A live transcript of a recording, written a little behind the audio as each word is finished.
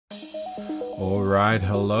Alright,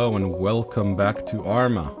 hello and welcome back to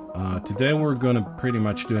Arma. Today we're gonna pretty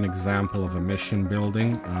much do an example of a mission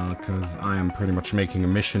building, because I am pretty much making a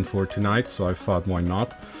mission for tonight, so I thought why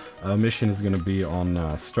not. Mission is gonna be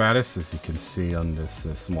on Stratus, as you can see on this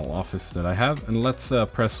small office that I have, and let's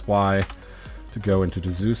press Y to go into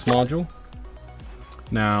the Zeus module.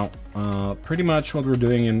 Now, pretty much what we're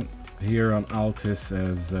doing in here on Altis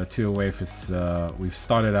as DoctorOyster is we've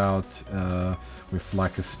started out with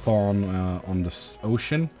like a spawn on the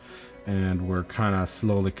ocean, and we're kind of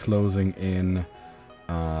slowly closing in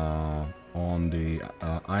on the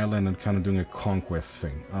island and kind of doing a conquest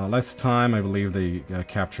thing. Last time I believe they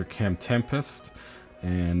captured Camp Tempest,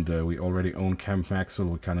 and we already own Camp Maxwell.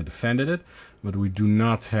 We kind of defended it, but we do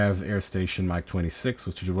not have Air Station Mike 26,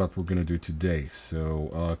 which is what we're going to do today.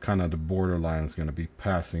 So kind of the borderline is going to be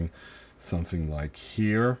passing something like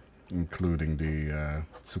here, including the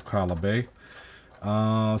Tsukala Bay.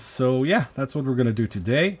 So yeah, that's what we're going to do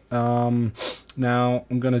today. Now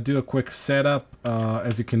I'm going to do a quick setup.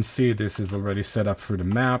 As you can see, this is already set up for the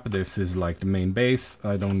map. This is like the main base.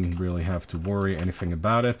 I don't really have to worry anything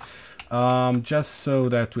about it. Just so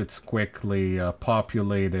that it's quickly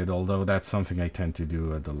populated, although that's something I tend to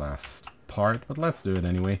do at the last part, but let's do it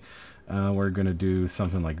anyway. We're gonna do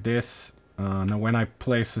something like this. Now when I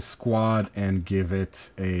place a squad and give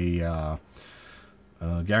it a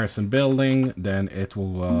garrison building, then it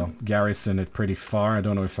will garrison it pretty far. I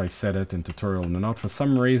don't know if I said it in tutorial or not. For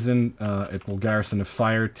some reason it will garrison a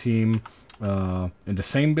fire team in the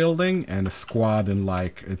same building, and a squad in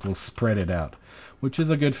like, it will spread it out, which is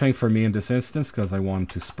a good thing for me in this instance, because I want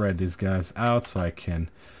to spread these guys out so I can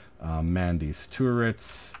man these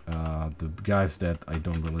turrets. The guys that I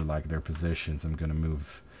don't really like their positions, I'm gonna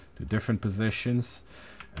move to different positions.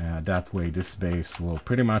 That way this base will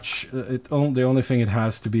pretty much, the only thing it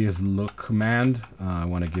has to be is look command. I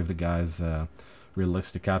want to give the guys a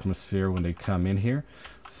realistic atmosphere when they come in here,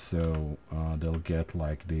 so they'll get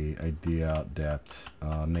like the idea that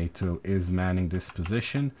NATO is manning this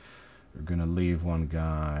position. We're gonna leave one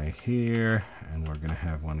guy here, and we're gonna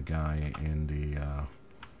have one guy in the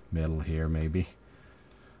middle here maybe.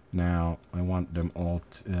 Now I want them all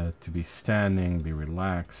to be standing, be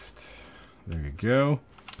relaxed. There you go.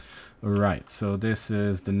 Alright, so this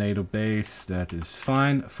is the NATO base. That is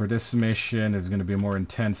fine. For this mission, it's going to be a more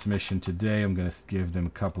intense mission today. I'm going to give them a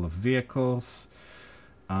couple of vehicles.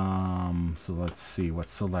 So let's see what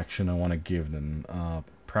selection I want to give them.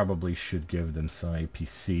 Probably should give them some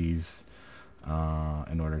APCs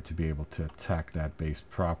in order to be able to attack that base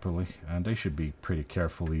properly. And they should be pretty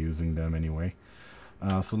carefully using them anyway.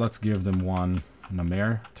 So let's give them one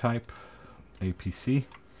Namer type APC.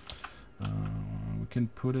 We can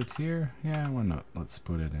put it here. Yeah, why not? Let's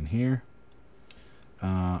put it in here.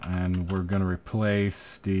 And we're gonna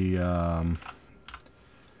replace the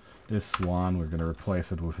this one. We're gonna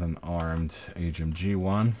replace it with an armed HMG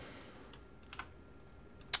one,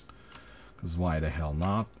 because why the hell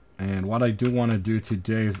not? And what I do want to do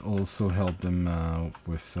today is also help them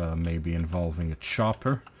with maybe involving a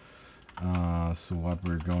chopper. So what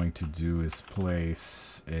we're going to do is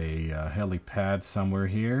place a helipad somewhere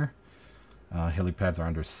here. Helipads are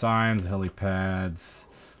under signs. Helipads,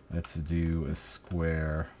 let's do a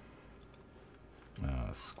square.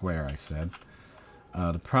 Square, I said.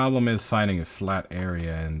 The problem is finding a flat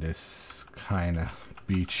area in this kind of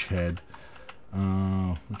beachhead,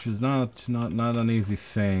 which is not an easy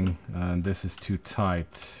thing. And this is too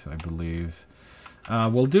tight, I believe.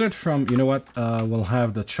 We'll do it from, you know what? We'll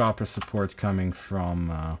have the chopper support coming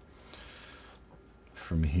from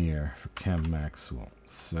here for Camp Maxwell.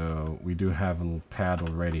 So we do have a little pad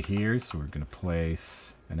already here, so we're going to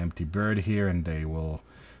place an empty bird here, and they will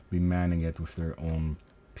be manning it with their own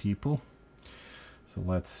people. So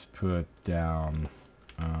let's put down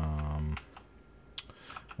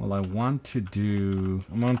well, I want to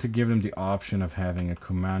give them the option of having a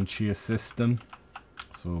Comanche assistant.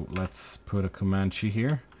 So let's put a Comanche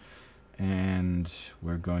here, and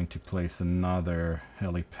we're going to place another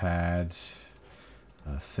helipad,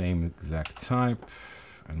 same exact type,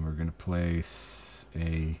 and we're going to place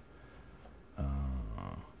a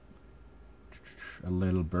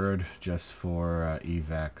little bird just for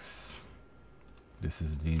evacs. This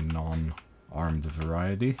is the non-armed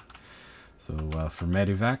variety, so for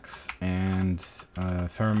medivacs. And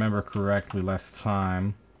if I remember correctly, last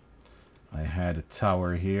time I had a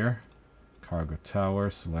tower here, cargo tower,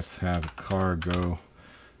 so let's have a cargo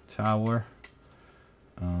tower.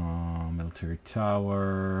 Military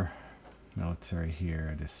tower, military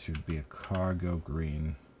here. This should be a cargo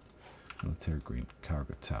green, military green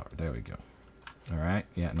cargo tower. There we go. All right,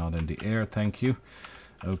 yeah, not in the air, thank you.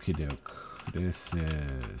 Okie doke. This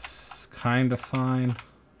is kind of fine.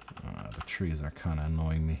 The trees are kind of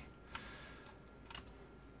annoying me.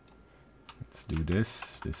 Let's do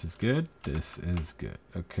this. This is good. This is good.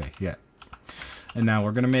 Okay, yeah. And now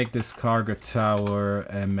we're going to make this cargo tower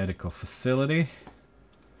a medical facility.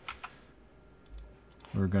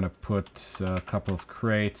 We're going to put a couple of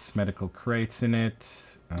crates, medical crates in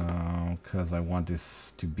it, because I want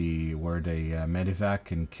this to be where they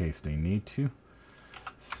medevac in case they need to.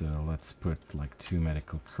 So let's put like 2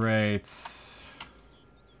 medical crates.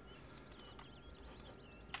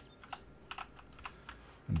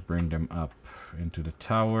 And bring them up into the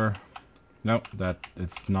tower. Nope,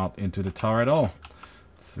 it's not into the tower at all.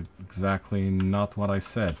 It's exactly not what I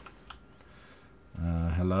said.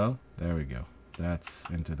 Hello? There we go. That's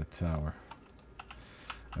into the tower.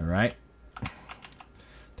 Alright.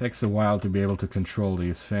 Takes a while to be able to control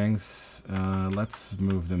these things. Let's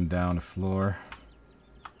move them down the floor.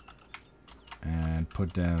 And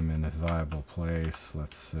put them in a viable place.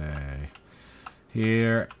 Let's say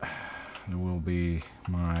here. There will be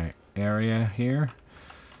my area here.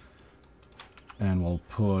 And we'll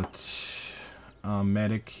put a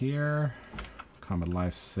medic here. Combat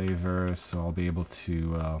lifesaver, so I'll be able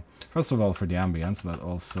to, first of all for the ambience, but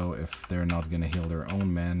also if they're not going to heal their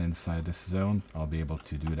own men inside this zone, I'll be able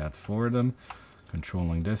to do that for them.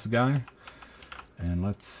 Controlling this guy. And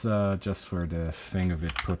let's, just for the thing of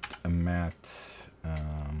it, put a mat,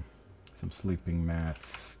 some sleeping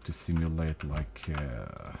mats to simulate like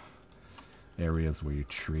areas where you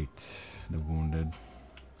treat the wounded.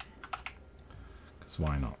 Because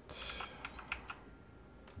why not?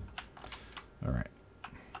 Alright,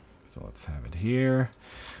 so let's have it here.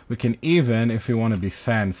 We can even, if we want to be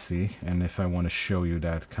fancy, and if I want to show you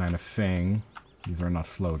that kind of thing, these are not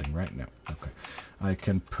floating, right? No, okay. I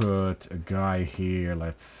can put a guy here,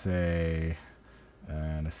 let's say,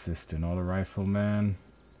 an assistant auto rifleman.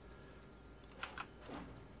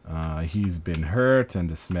 He's been hurt, and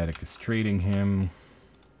this medic is treating him.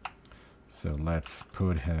 So let's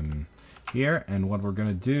put him here, and what we're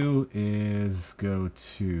gonna do is go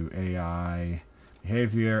to AI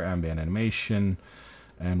behavior, ambient animation,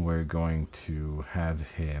 and we're going to have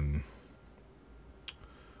him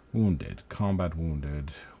wounded, combat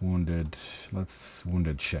wounded, wounded, let's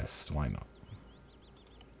wounded chest, why not?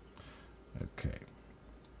 Okay.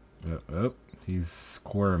 Oh, he's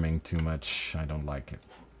squirming too much, I don't like it.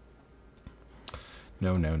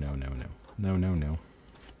 No, no, no, no, no, no, no, no.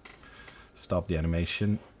 Stop the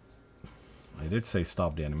animation. I did say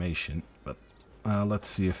stop the animation, but let's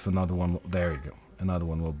see if another one will, there you go. Another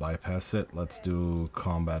one will bypass it. Let's do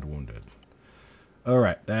combat wounded.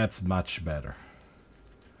 Alright, that's much better.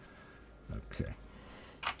 Okay.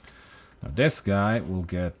 Now this guy will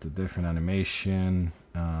get a different animation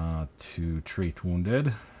to treat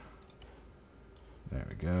wounded. There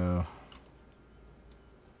we go.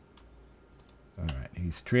 Alright,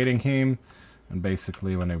 he's treating him. And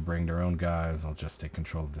basically when they bring their own guys, I'll just take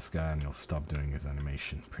control of this guy and he'll stop doing his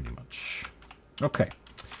animation pretty much. Okay.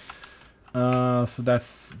 So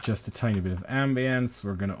that's just a tiny bit of ambience.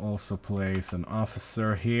 We're going to also place an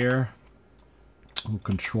officer here who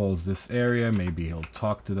controls this area. Maybe he'll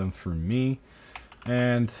talk to them for me.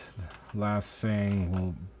 And last thing,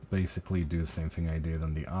 we'll basically do the same thing I did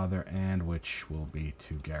on the other end, which will be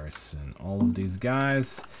to garrison all of these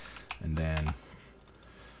guys. And then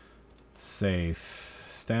safe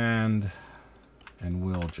stand, and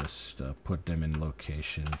we'll just put them in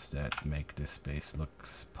locations that make this space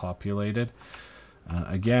looks populated.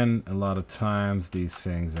 Again, a lot of times these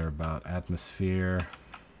things are about atmosphere,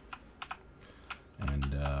 and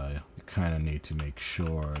you kind of need to make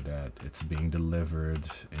sure that it's being delivered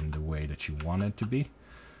in the way that you want it to be.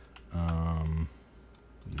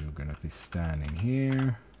 You're gonna be standing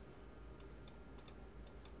here,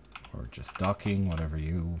 or just docking, whatever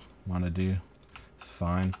you want to do, it's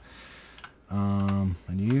fine. And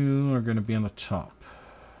you are going to be on the top.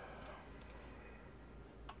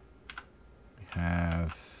 We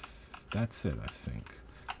have, that's it, I think.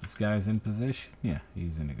 This guy's in position? Yeah,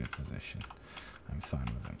 he's in a good position. I'm fine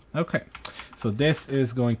with him. Okay, so this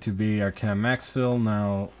is going to be our Cam Maxwell.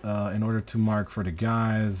 Now, in order to mark for the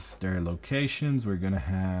guys their locations, we're going to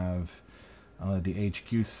have the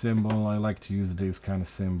HQ symbol. I like to use these kind of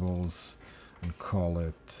symbols and call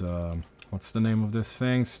it, what's the name of this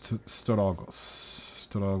thing? Storogos.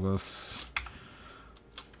 Storogos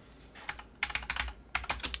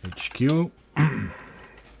HQ.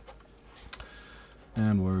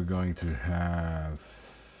 And we're going to have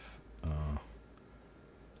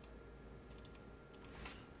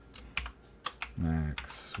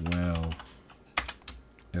Maxwell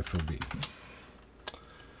FOB.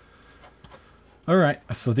 Alright,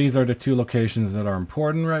 so these are the two locations that are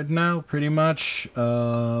important right now, pretty much.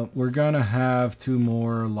 We're gonna have two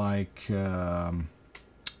more, like,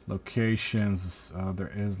 locations.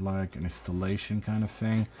 There is, like, an installation kind of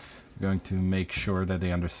thing. We're going to make sure that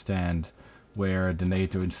they understand where the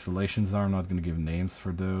NATO installations are. I'm not going to give names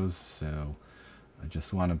for those, so I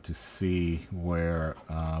just want them to see where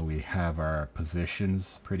we have our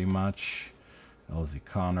positions, pretty much. LZ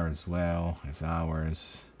Connor as well is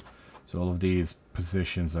ours. So all of these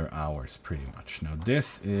positions are ours, pretty much. Now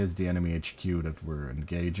this is the enemy HQ that we're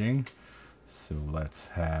engaging. So let's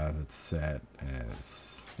have it set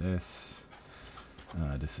as this.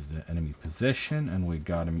 This is the enemy position, and we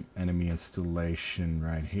got an enemy installation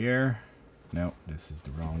right here. No, this is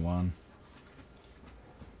the wrong one.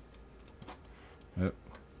 Oh,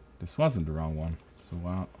 this wasn't the wrong one. So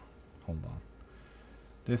hold on.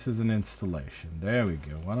 This is an installation. There we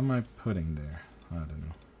go. What am I putting there? I don't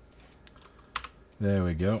know. There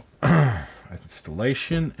we go.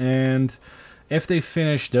 Installation. And if they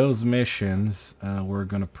finish those missions, we're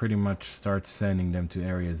going to pretty much start sending them to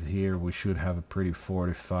areas here. We should have a pretty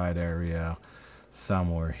fortified area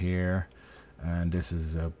somewhere here. And this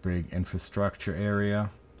is a big infrastructure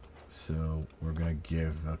area. So we're going to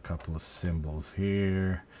give a couple of symbols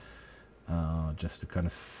here. Just to kind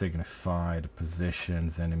of signify the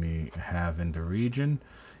positions enemy have in the region.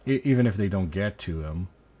 Even if they don't get to them,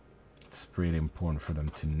 it's pretty important for them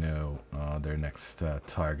to know their next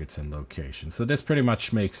targets and locations. So this pretty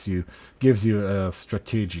much gives you a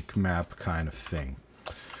strategic map kind of thing.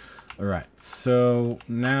 Alright, so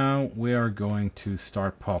now we are going to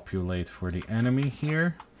start populate for the enemy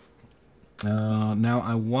here. Now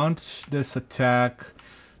I want this attack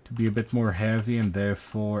to be a bit more heavy, and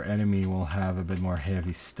therefore enemy will have a bit more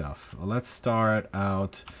heavy stuff. Well, let's start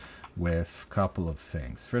out with a couple of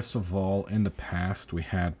things. First of all, in the past we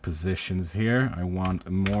had positions here. I want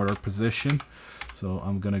a mortar position, so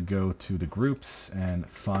I'm gonna go to the groups and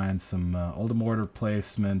find some all the mortar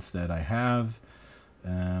placements that I have.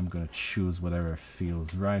 I'm gonna choose whatever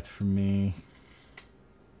feels right for me.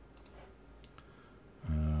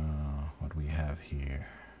 What we have here,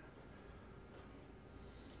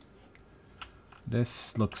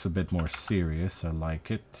 this looks a bit more serious. I like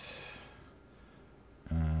it.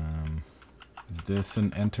 Is this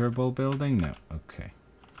an enterable building? No. Okay.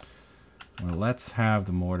 Well, let's have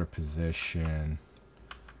the mortar position.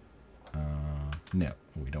 No,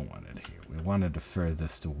 we don't want it here. We want it the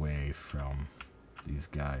furthest away from these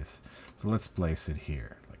guys. So let's place it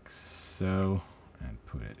here, like so, and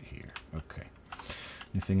put it here. Okay.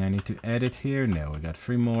 Anything I need to edit here? No. We got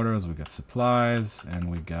 3 mortars, we got supplies, and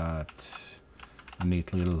we got a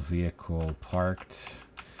neat little vehicle parked,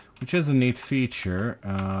 which is a neat feature,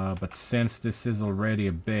 but since this is already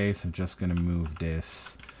a base, I'm just going to move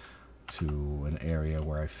this to an area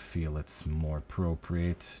where I feel it's more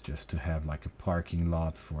appropriate, just to have like a parking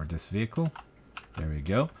lot for this vehicle. There we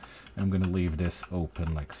go. And I'm going to leave this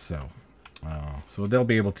open like so. So they'll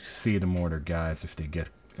be able to see the mortar guys if they get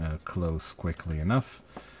close quickly enough.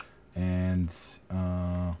 And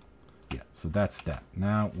yeah, so that's that.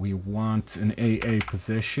 Now we want an AA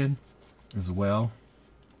position as well.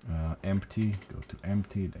 Empty, go to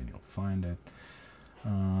empty, then you'll find it.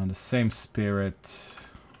 The same spirit,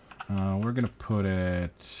 we're gonna put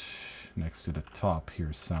it next to the top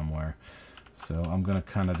here somewhere. So I'm gonna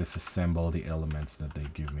kind of disassemble the elements that they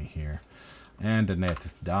give me here. And the net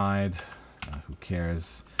has died. Who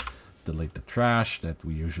cares? Delete the trash that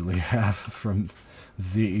we usually have from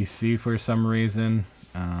ZEC for some reason.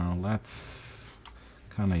 Let's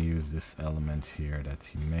kind of use this element here that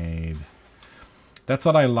he made. That's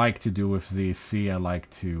what I like to do with ZEC. I like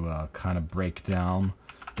to kind of break down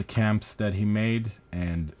the camps that he made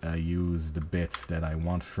and use the bits that I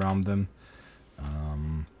want from them.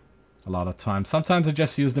 A lot of times, sometimes I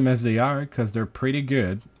just use them as they are because they're pretty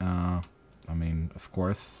good. I mean, of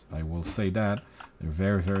course, I will say that they're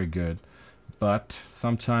very, very good. But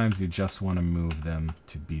sometimes you just want to move them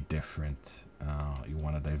to be different. You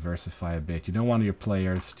want to diversify a bit. You don't want your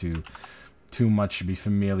players to too much be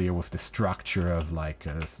familiar with the structure of like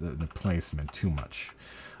the placement too much.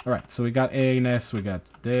 Alright, so we got A-ness, we got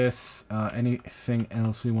this. Anything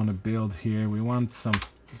else we want to build here? We want some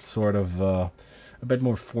sort of a bit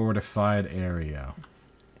more fortified area.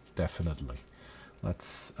 Definitely.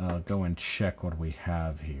 Let's go and check what we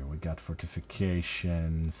have here. We got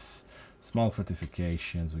fortifications, small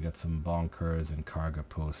fortifications, we got some bunkers and cargo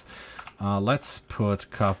posts. Let's put a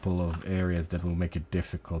couple of areas that will make it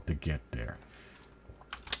difficult to get there.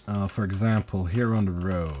 For example, here on the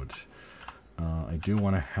road, I do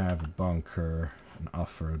want to have a bunker, an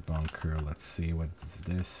off-road bunker. Let's see, what is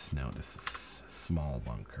this? No, this is a small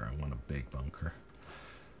bunker. I want a big bunker.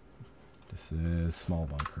 This is small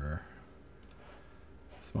bunker.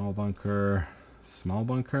 Small bunker. Small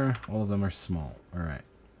bunker. All of them are small. Alright.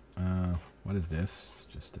 What is this?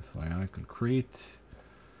 Just FYI, concrete.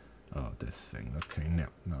 Oh, this thing. Okay, no,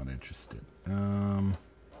 not interested.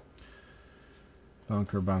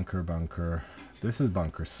 Bunker, bunker, bunker. This is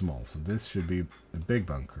bunker small, so this should be a big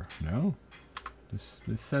bunker. No? This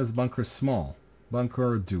says bunker small.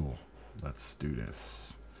 Bunker or dual. Let's do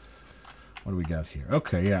this. What do we got here?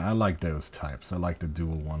 Okay, yeah, I like those types. I like the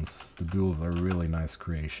dual ones. The duals are really nice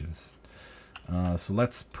creations. So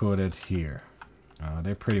let's put it here.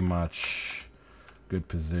 They're pretty much good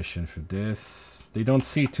position for this. They don't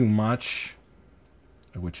see too much,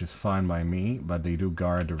 which is fine by me, but they do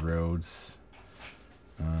guard the roads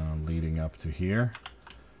leading up to here,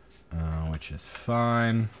 which is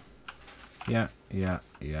fine. Yeah.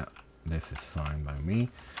 This is fine by me.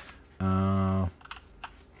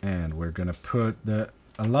 And we're gonna put a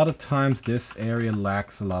lot of times this area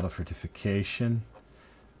lacks a lot of fortification,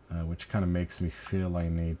 which kind of makes me feel I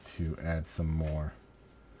need to add some more.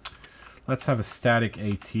 Let's have a static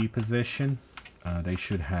AT position. They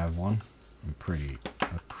should have one. I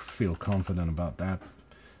feel confident about that.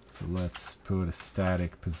 So let's put a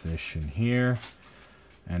static position here,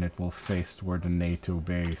 and it will face toward the NATO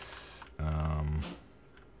base.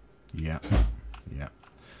 Yeah.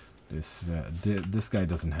 This guy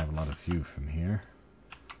doesn't have a lot of view from here.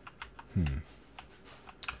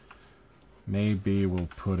 Maybe we'll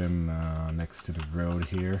put him next to the road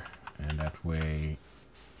here, and that way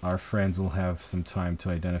our friends will have some time to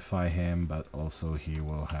identify him, but also he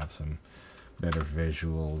will have some better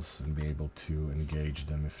visuals and be able to engage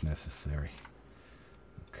them if necessary.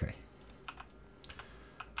 Okay.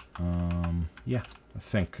 Yeah, I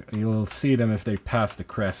think you'll see them if they pass the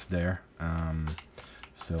crest there.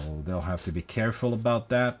 So they'll have to be careful about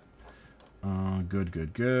that.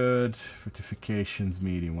 Good. Fortifications,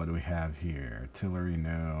 medium. What do we have here? Artillery,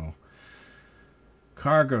 no.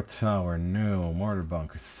 Cargo tower, no. Mortar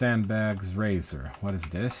bunker, sandbags, razor. What is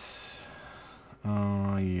this?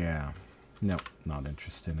 Yeah. Nope, not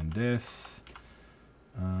interested in this.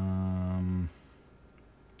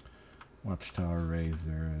 Watchtower,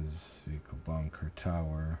 razors, vehicle bunker,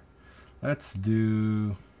 tower. Let's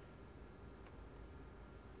do...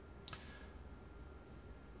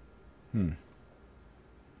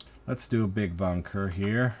 Let's do a big bunker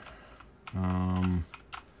here.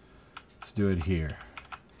 Let's do it here.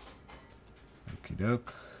 Okie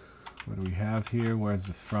doke. What do we have here? Where's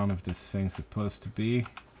the front of this thing supposed to be?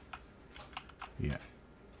 Yeah,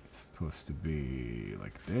 it's supposed to be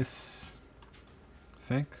like this, I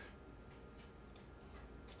think.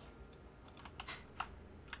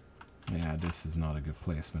 Yeah, this is not a good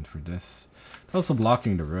placement for this. It's also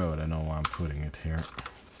blocking the road. I know why I'm putting it here.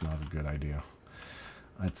 It's not a good idea.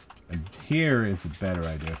 Here is a better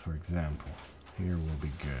idea, for example. Here will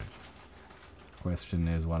be good. Question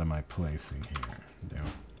is, what am I placing here? There.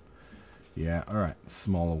 Yeah, alright.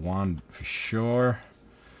 Smaller one for sure.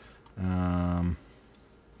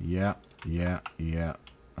 Yeah.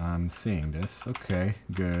 I'm seeing this. Okay,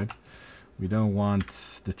 good. We don't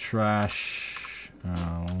want the trash.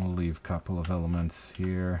 We'll leave a couple of elements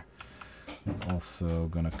here. I'm also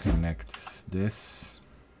gonna connect this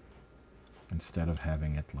instead of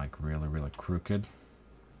having it like really crooked.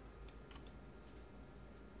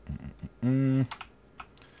 There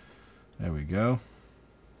we go.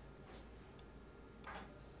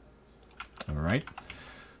 Alright.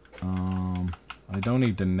 I don't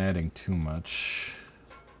need the netting too much.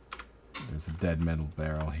 There's a dead metal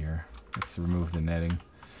barrel here. Let's remove the netting.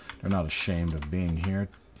 They're not ashamed of being here,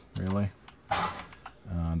 really.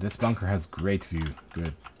 This bunker has great view.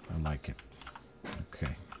 Good. I like it.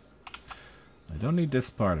 Okay. I don't need this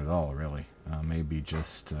part at all, really. Maybe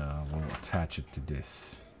just we'll attach it to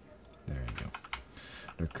this. There you go.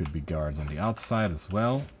 There could be guards on the outside as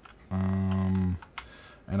well. And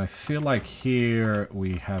I feel like here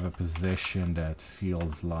we have a position that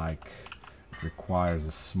feels like it requires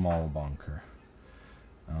a small bunker.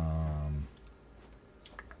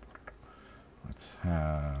 Let's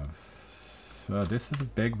have... So this is a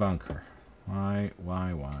big bunker. Why?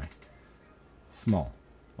 Small.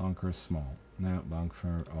 Bunker small. No,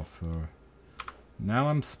 bunker offer. Now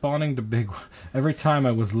I'm spawning the big one. Every time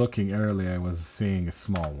I was looking earlier I was seeing a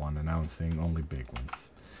small one, and now I'm seeing only big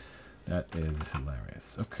ones. That is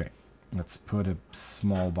hilarious. Okay, let's put a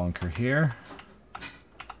small bunker here.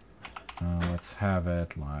 Let's have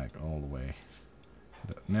it like all the way.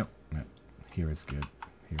 Nope. Here is good.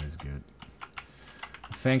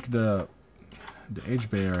 I think the edge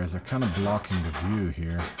barriers are kind of blocking the view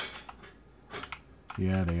here.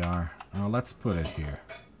 Yeah, they are. Let's put it here.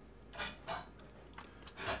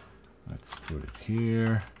 Let's put it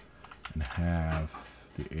here and have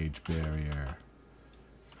the edge barrier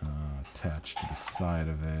attached to the side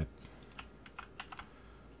of it.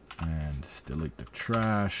 And delete the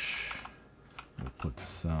trash. We'll put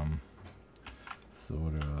some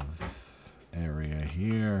sort of area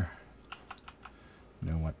here.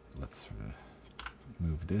 You know what? Let's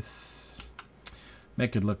move this.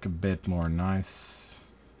 Make it look a bit more nice.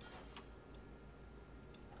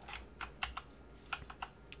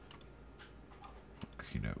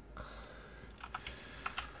 Okey-doke.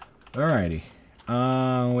 Alrighty.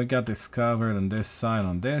 We got this covered on this side,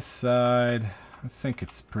 on this side. I think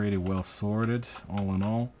it's pretty well sorted, all in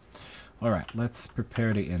all. Alright, let's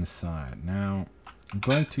prepare the inside. Now, I'm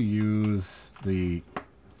going to use the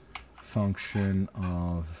function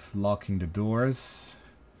of locking the doors,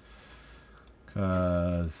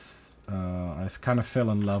 because I've kind of fell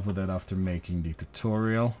in love with it after making the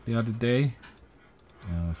tutorial the other day.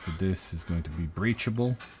 So this is going to be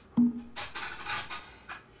breachable.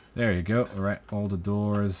 There you go. Alright, all the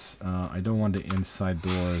doors. I don't want the inside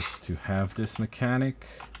doors to have this mechanic.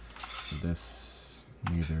 So this,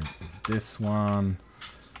 neither is this one.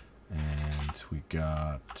 And we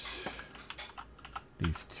got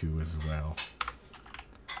these two as well.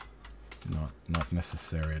 Not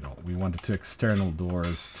necessary at all. We want the two external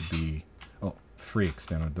doors to be, three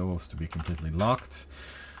external doors to be completely locked.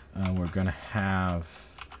 We're gonna have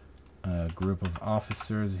a group of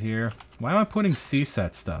officers here. Why am I putting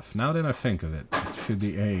CSAT stuff? Now that I think of it, it should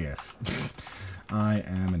be AF. I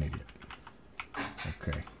am an idiot.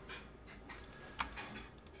 Okay.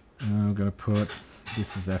 I'm gonna put,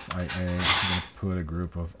 this is FIA. I'm gonna put a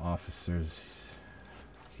group of officers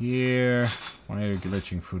here. Why are you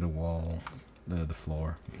glitching through the wall, the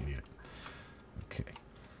floor, idiot? Okay.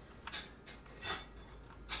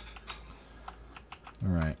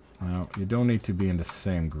 Alright, well, you don't need to be in the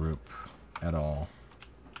same group at all.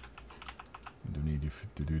 I don't need you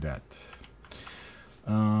to do that.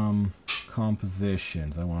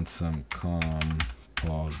 Compositions. I want some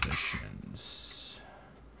compositions.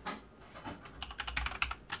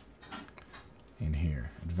 In here.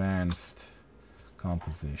 Advanced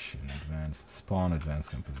composition. Advanced spawn, advanced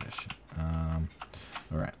composition.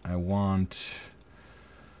 Alright, I want...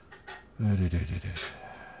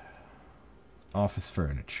 office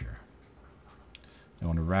furniture. I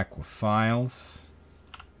want a rack with files.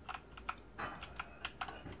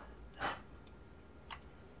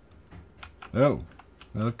 Oh,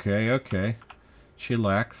 okay.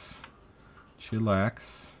 Chillax.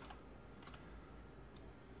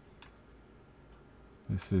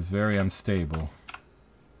 This is very unstable.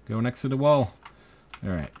 Go next to the wall.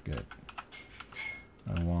 Alright, good.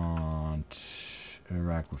 I want a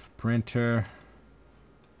rack with printer.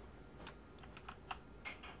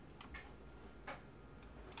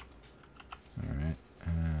 Alright,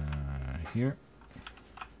 here.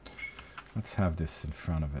 Let's have this in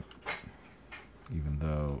front of it. Even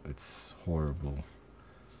though it's horrible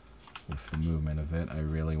with the movement of it, I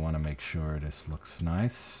really want to make sure this looks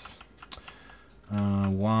nice.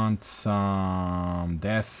 Want some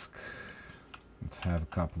desk. Let's have a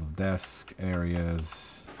couple of desk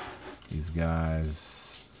areas. These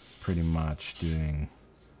guys pretty much doing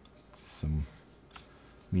some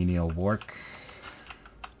menial work.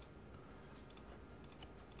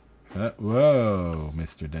 Whoa,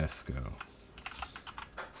 Mr. Desco.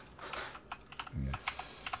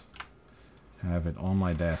 Yes. Have it on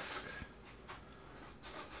my desk.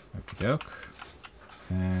 Okie doke.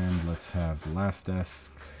 And let's have the last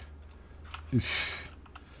desk. Oof.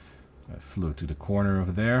 I flew to the corner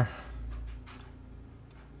over there.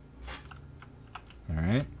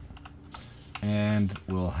 Alright. And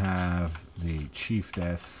we'll have the chief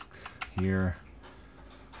desk here.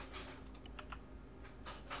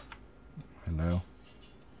 Hello.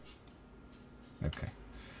 Okay.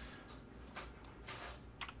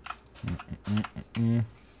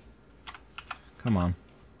 Come on.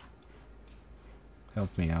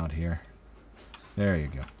 Help me out here. There you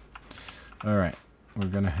go. Alright. We're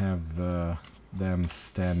gonna have them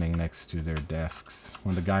standing next to their desks.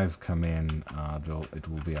 When the guys come in, it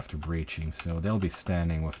will be after breaching, so they'll be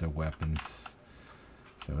standing with their weapons.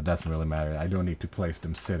 So it doesn't really matter. I don't need to place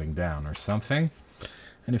them sitting down or something.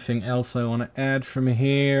 Anything else I want to add from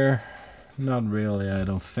here? Not really, I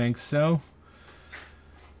don't think so.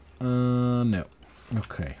 No.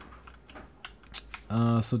 Okay.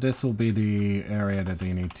 So this will be the area that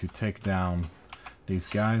they need to take down these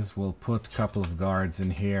guys. We'll put a couple of guards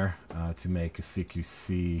in here. to make a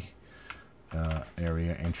CQC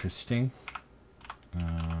area interesting.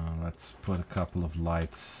 Let's put a couple of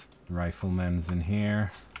lights riflemen's in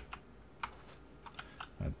here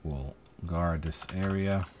that will guard this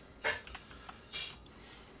area.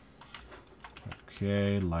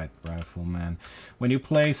 Okay, light rifleman. When you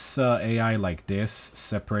place AI like this,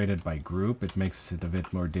 separated by group, it makes it a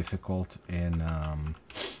bit more difficult in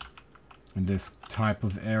this type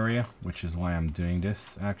of area, which is why I'm doing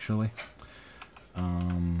this actually.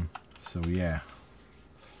 So yeah,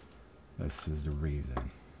 this is the reason.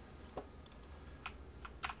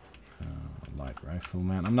 Light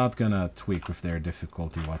rifleman. I'm not gonna tweak with their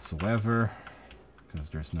difficulty whatsoever, because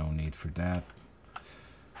there's no need for that.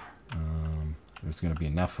 There's going to be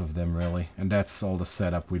enough of them, really. And that's all the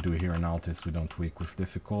setup we do here in Altis. We don't tweak with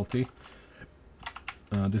difficulty.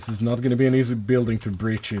 This is not going to be an easy building to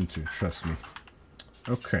breach into, trust me.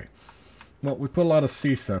 Okay. Well, we put a lot of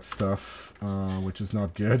CSAT stuff, which is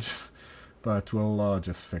not good. But we'll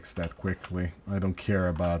just fix that quickly. I don't care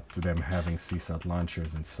about them having CSAT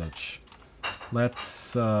launchers and such.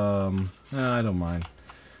 Let's... I don't mind.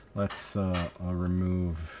 Let's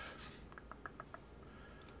remove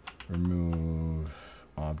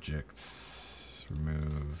objects,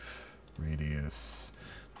 remove radius.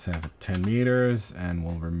 Let's have it 10 meters, and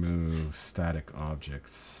we'll remove static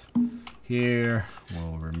objects here.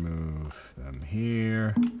 We'll remove them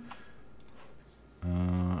here.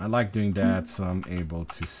 I like doing that so I'm able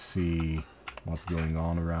to see what's going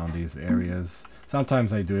on around these areas.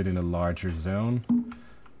 Sometimes I do it in a larger zone,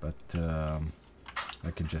 but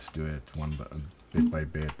I can just do it bit by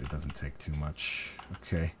bit. It doesn't take too much.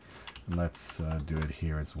 Okay. Let's do it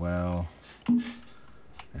here as well,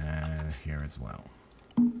 and here as well.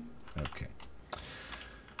 Okay,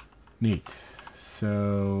 neat.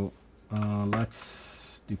 So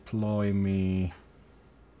let's deploy me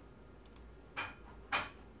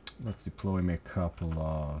a couple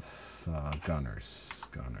of gunners.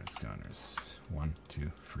 1,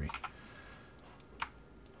 2, 3.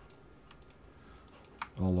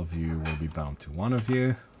 All of you will be bound to one of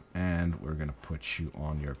you. And we're gonna put you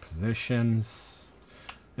on your positions.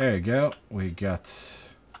 There you go. We got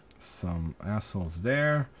some assholes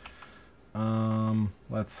there.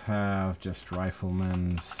 Let's have just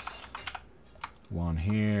riflemen's. One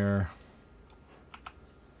here.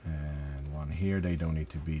 And one here. They don't need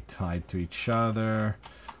to be tied to each other.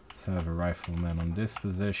 Let's have a rifleman on this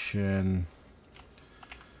position.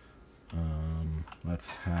 Let's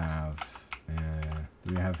have...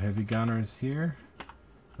 do we have heavy gunners here?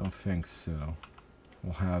 Don't think so.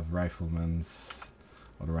 We'll have riflemen's,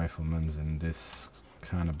 or the riflemen's in this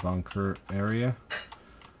kind of bunker area.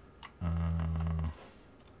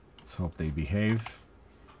 Let's hope they behave.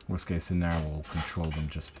 Worst case scenario, we'll control them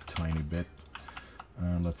just a tiny bit.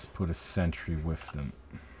 Let's put a sentry with them.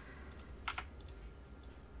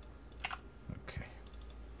 Okay.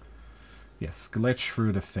 Yes, glitch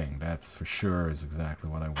through the thing. That's for sure is exactly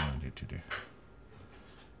what I wanted you to do.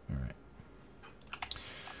 Alright.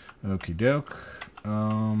 Okie doke.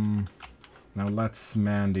 Now let's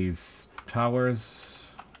man these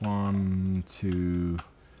towers. 1, 2,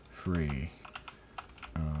 3.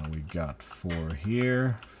 We got 4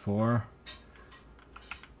 here. 4.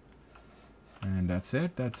 And that's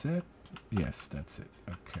it? That's it? Yes, that's it.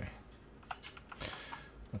 Okay.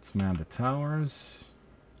 Let's man the towers.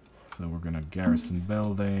 So we're gonna garrison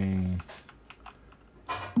building.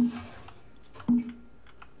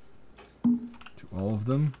 To all of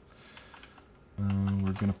them.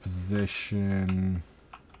 We're gonna position...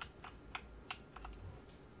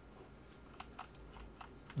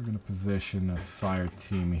 We're gonna position a fire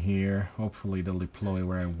team here. Hopefully they'll deploy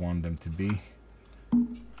where I want them to be.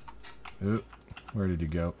 Oh, where did you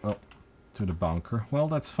go? Oh, to the bunker. Well,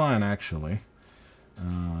 that's fine actually.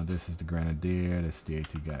 This is the Grenadier, this is the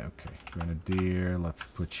AT guy. Okay, Grenadier, let's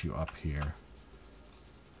put you up here.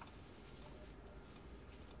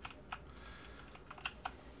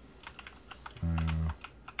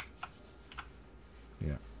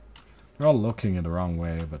 Yeah. They're all looking in the wrong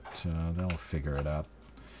way, but they'll figure it out.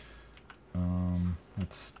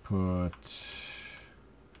 Let's put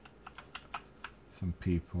some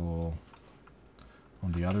people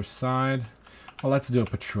on the other side. Well, let's do a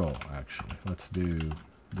patrol, actually. Let's do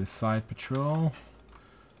this side patrol.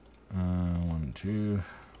 1, 2.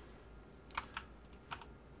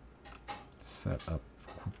 Set up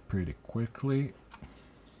pretty quickly.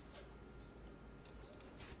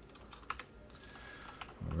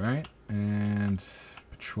 Alright, and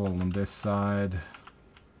patrol on this side.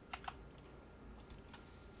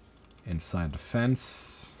 Inside the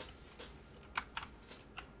fence.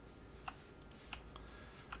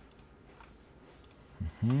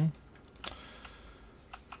 We'll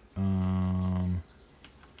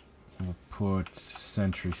put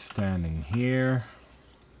sentry standing here,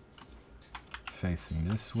 facing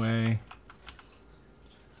this way.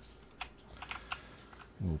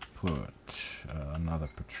 We'll put another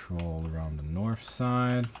patrol around the north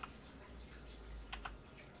side.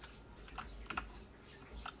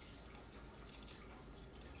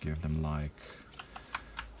 Give them like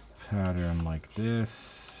pattern like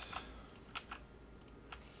this.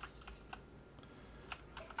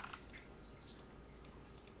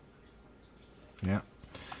 Yeah.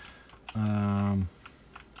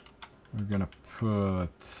 We're gonna put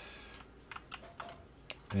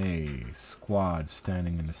a squad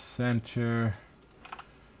standing in the center.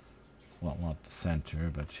 Well, not the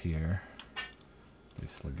center, but here.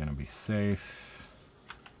 Basically gonna be safe.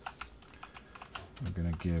 We're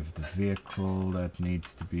gonna give the vehicle that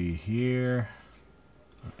needs to be here.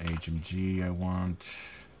 HMG I want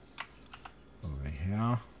over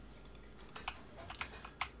here.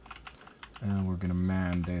 And we're gonna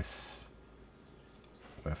man this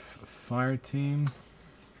with a fire team.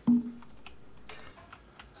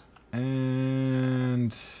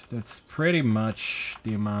 And that's pretty much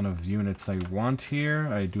the amount of units I want here.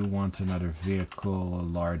 I do want another vehicle, a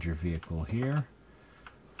larger vehicle here.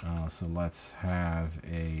 So let's have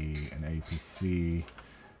an APC.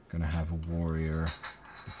 Gonna have a warrior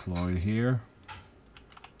deployed here.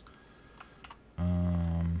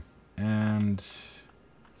 And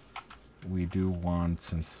we do want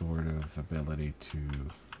some sort of ability to,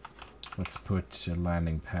 let's put a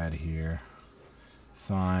landing pad here.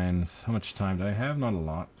 Signs. How much time do I have? Not a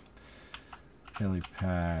lot.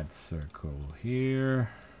 Helipad circle here.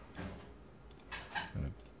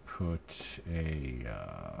 Gonna put a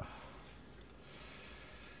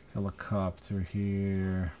helicopter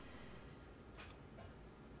here.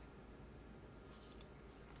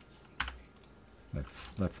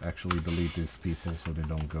 Let's actually delete these people so they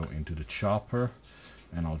don't go into the chopper,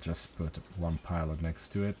 and I'll just put one pilot next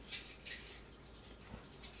to it.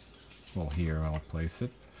 Well, here I'll place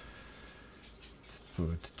it. Let's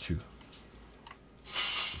put two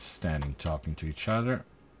standing talking to each other.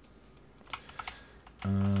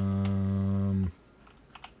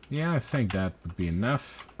 Yeah, I think that would be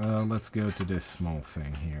enough. Let's go to this small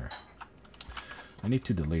thing here. I need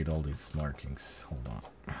to delete all these markings. Hold on.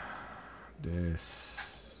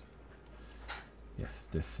 This, yes,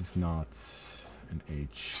 this is not an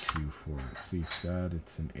HQ for CSAT.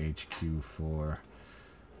 It's an HQ for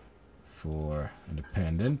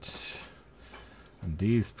independent. And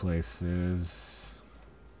these places,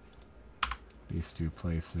 these two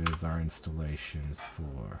places are installations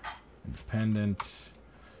for independent.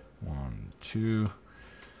 1, 2,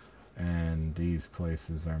 and these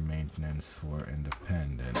places are maintenance for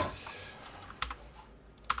independent.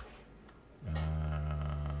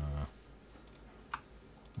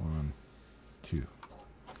 1, 2.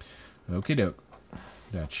 Okie doke.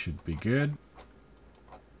 That should be good.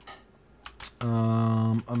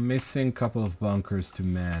 I'm missing a couple of bunkers to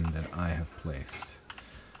man that I have placed.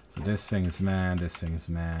 So this thing is manned, this thing is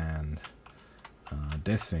manned.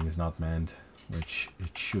 This thing is not manned, which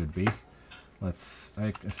it should be. I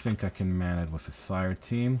think I can man it with a fire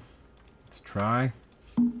team. Let's try.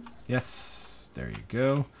 Yes, there you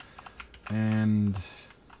go. And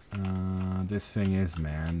this thing is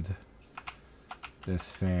manned. This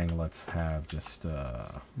thing, let's have just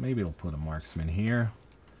maybe we'll put a marksman here.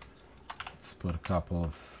 Let's put a couple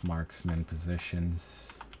of marksman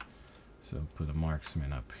positions. So put a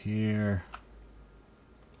marksman up here.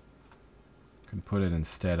 Can put it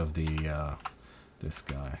instead of the this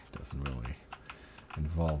guy. Doesn't really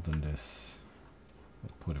involved in this.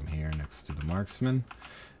 We'll put him here next to the marksman,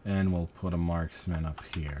 and we'll put a marksman up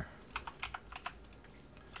here.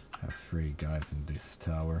 Have 3 guys in this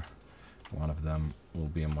tower. One of them will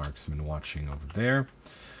be a marksman watching over there.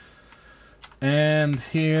 And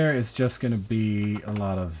here is just going to be a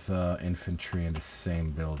lot of infantry in the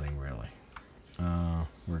same building, really.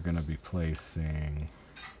 We're going to be placing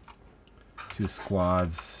 2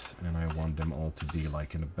 squads, and I want them all to be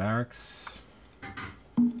like in the barracks.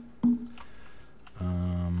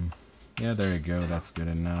 Yeah, there you go. That's good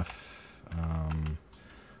enough.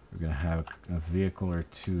 We're going to have a vehicle or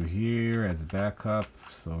 2 here as a backup.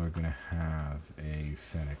 So we're going to have a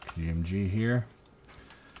Fennec GMG here.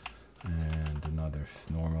 And another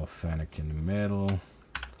normal Fennec in the middle.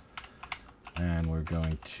 And we're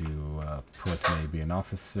going to put maybe an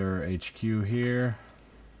officer HQ here.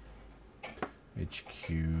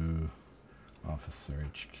 HQ, officer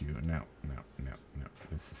HQ. No.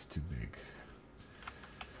 This is too big.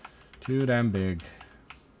 Too damn big.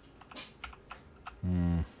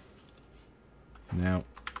 No,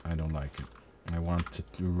 I don't like it. I want a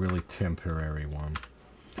really temporary one.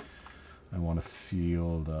 I want a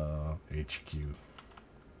field HQ.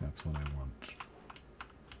 That's what I want.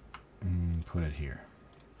 Put it here.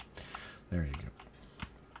 There you go.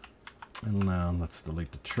 And now let's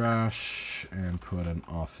delete the trash and put an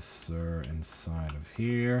officer inside of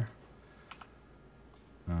here.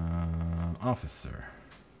 Officer.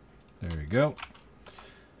 There we go.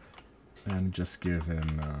 And just give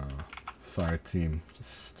him fire team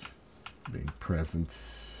just being present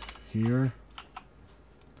here.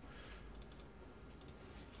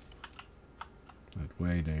 That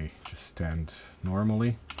way they just stand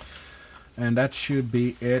normally. And that should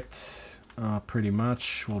be it. Pretty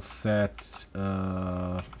much. We'll set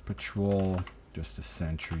patrol, just a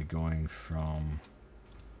sentry going from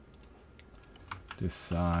this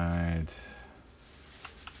side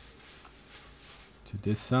to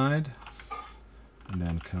this side and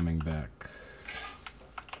then coming back.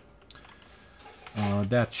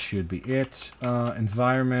 That should be it.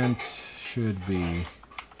 Environment should be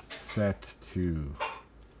set to,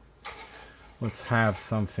 let's have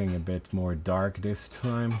something a bit more dark this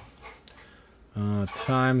time.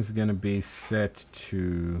 Time's gonna be set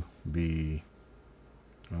to be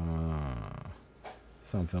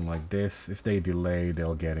something like this. If they delay,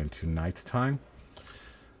 they'll get into night time,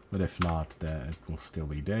 but if not, that it will still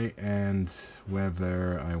be day. And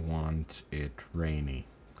weather, I want it rainy,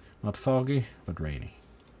 not foggy, but rainy.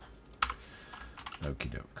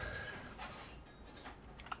 Okie doke.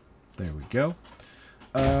 There we go.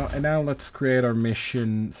 And now let's create our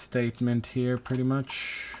mission statement here, pretty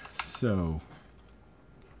much. So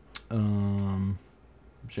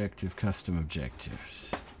objective, custom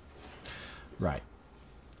objectives. Right.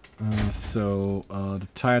 So the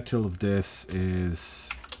title of this is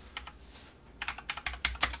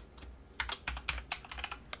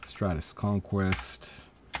Stratus Conquest,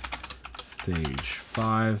 Stage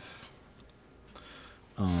 5.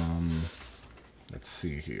 Let's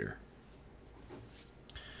see here.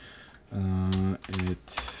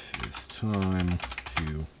 It is time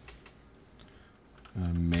to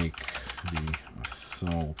make the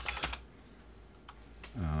assault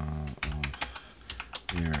of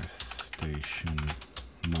Air Station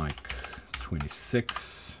Mike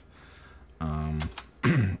 26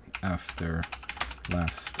 after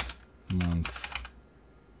last month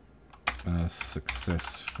a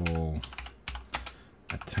successful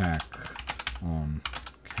attack on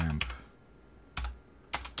Camp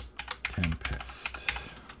Tempest.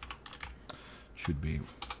 Should be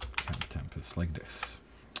Camp Tempest, like this.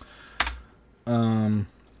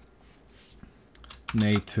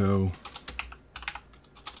 NATO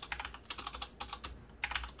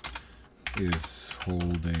is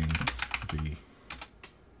holding the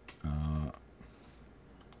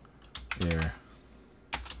air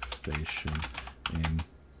station in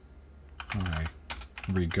high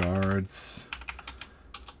regards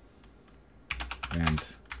and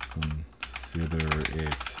consider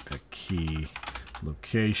it a key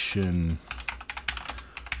location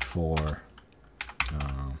for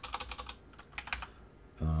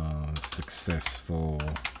successful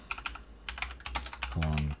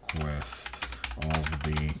conquest of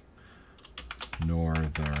the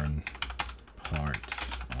northern part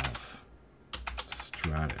of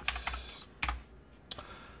Stratus.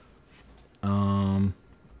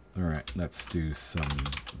 Alright, let's do some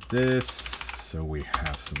of this so we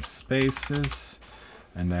have some spaces,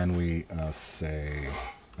 and then we say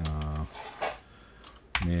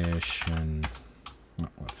mission,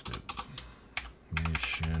 let's do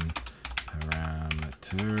mission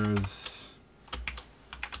parameters.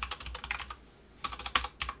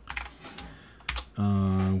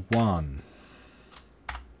 One.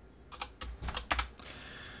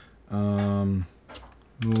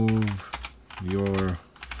 Move your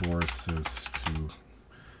forces to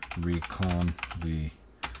recon the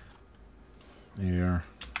air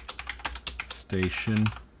station.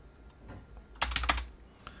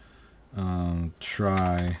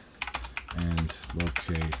 Try and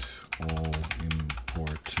locate all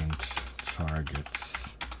important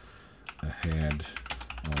targets ahead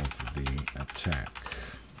of the attack.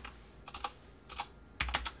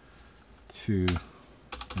 2.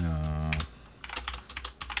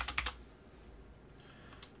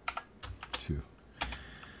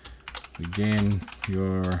 Begin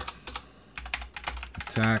your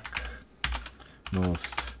attack.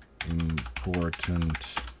 Most important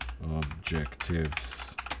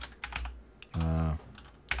objectives to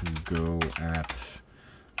go at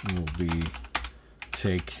will be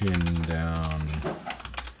taking down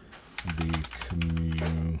the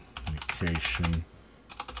communication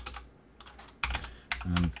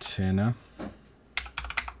antenna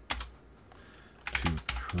to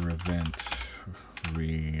prevent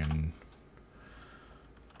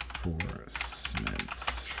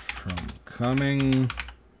reinforcements from coming,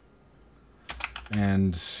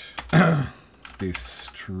 and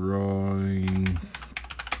destroying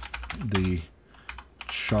the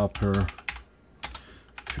chopper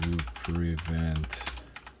to prevent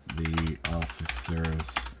the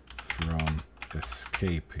officers from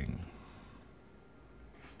escaping.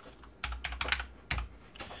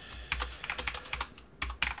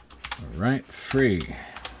 All right, free.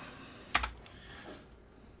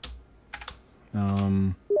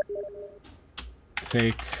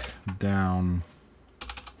 Take down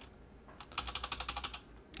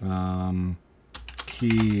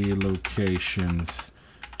key locations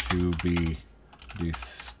to be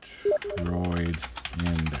destroyed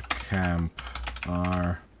in the camp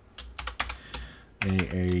are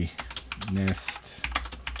AA nest,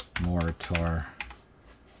 mortar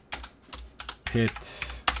pit.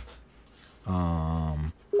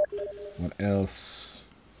 What else?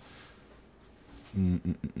 A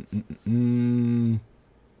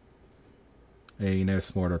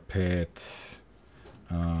nest, mortar pit.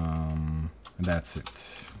 And that's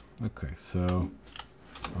it. Okay, so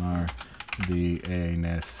are the A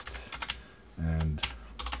nest and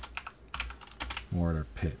mortar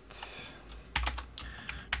pit.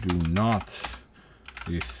 Do not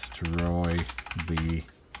destroy the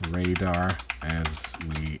radar, as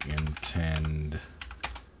we intend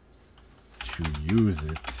to use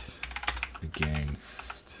it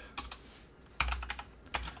against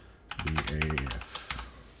the AF.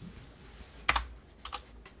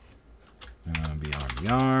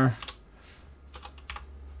 BRBR.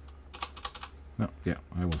 No, yeah,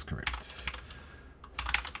 I was correct.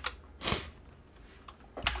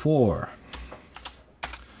 4.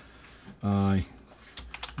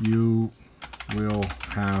 You will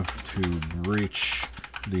have to breach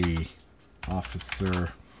the offices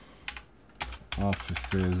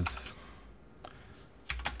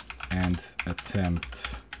and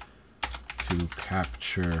attempt to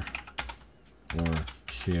capture or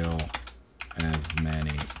kill as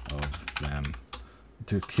many of them,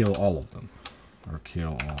 to kill all of them, or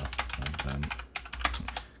kill all of them.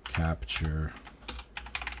 Capture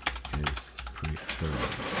is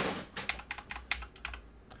preferred.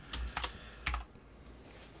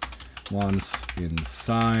 Once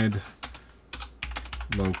inside,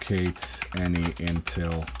 locate any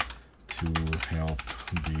intel to help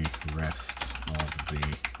the rest of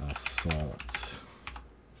the assault.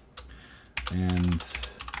 And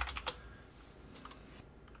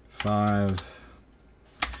 5,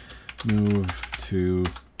 move to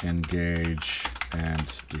engage and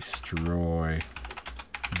destroy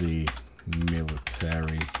the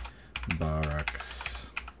military barracks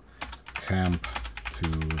camp to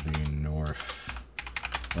the north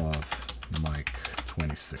of Mike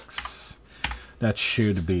 26. That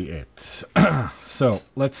should be it. So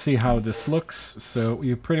let's see how this looks. So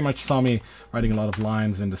you pretty much saw me writing a lot of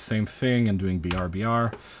lines in the same thing and doing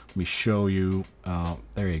BRBR. Let me show you.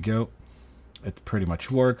 There you go. It pretty much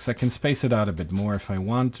works. I can space it out a bit more if I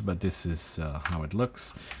want, but this is how it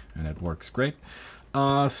looks, and it works great.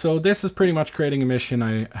 So this is pretty much creating a mission.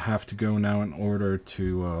 I have to go now in order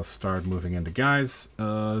to start moving in the guys.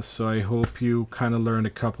 So I hope you kind of learned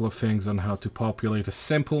a couple of things on how to populate a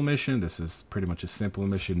simple mission. This is pretty much a simple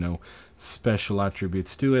mission, no special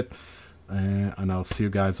attributes to it. And I'll see you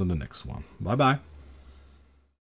guys on the next one. Bye bye.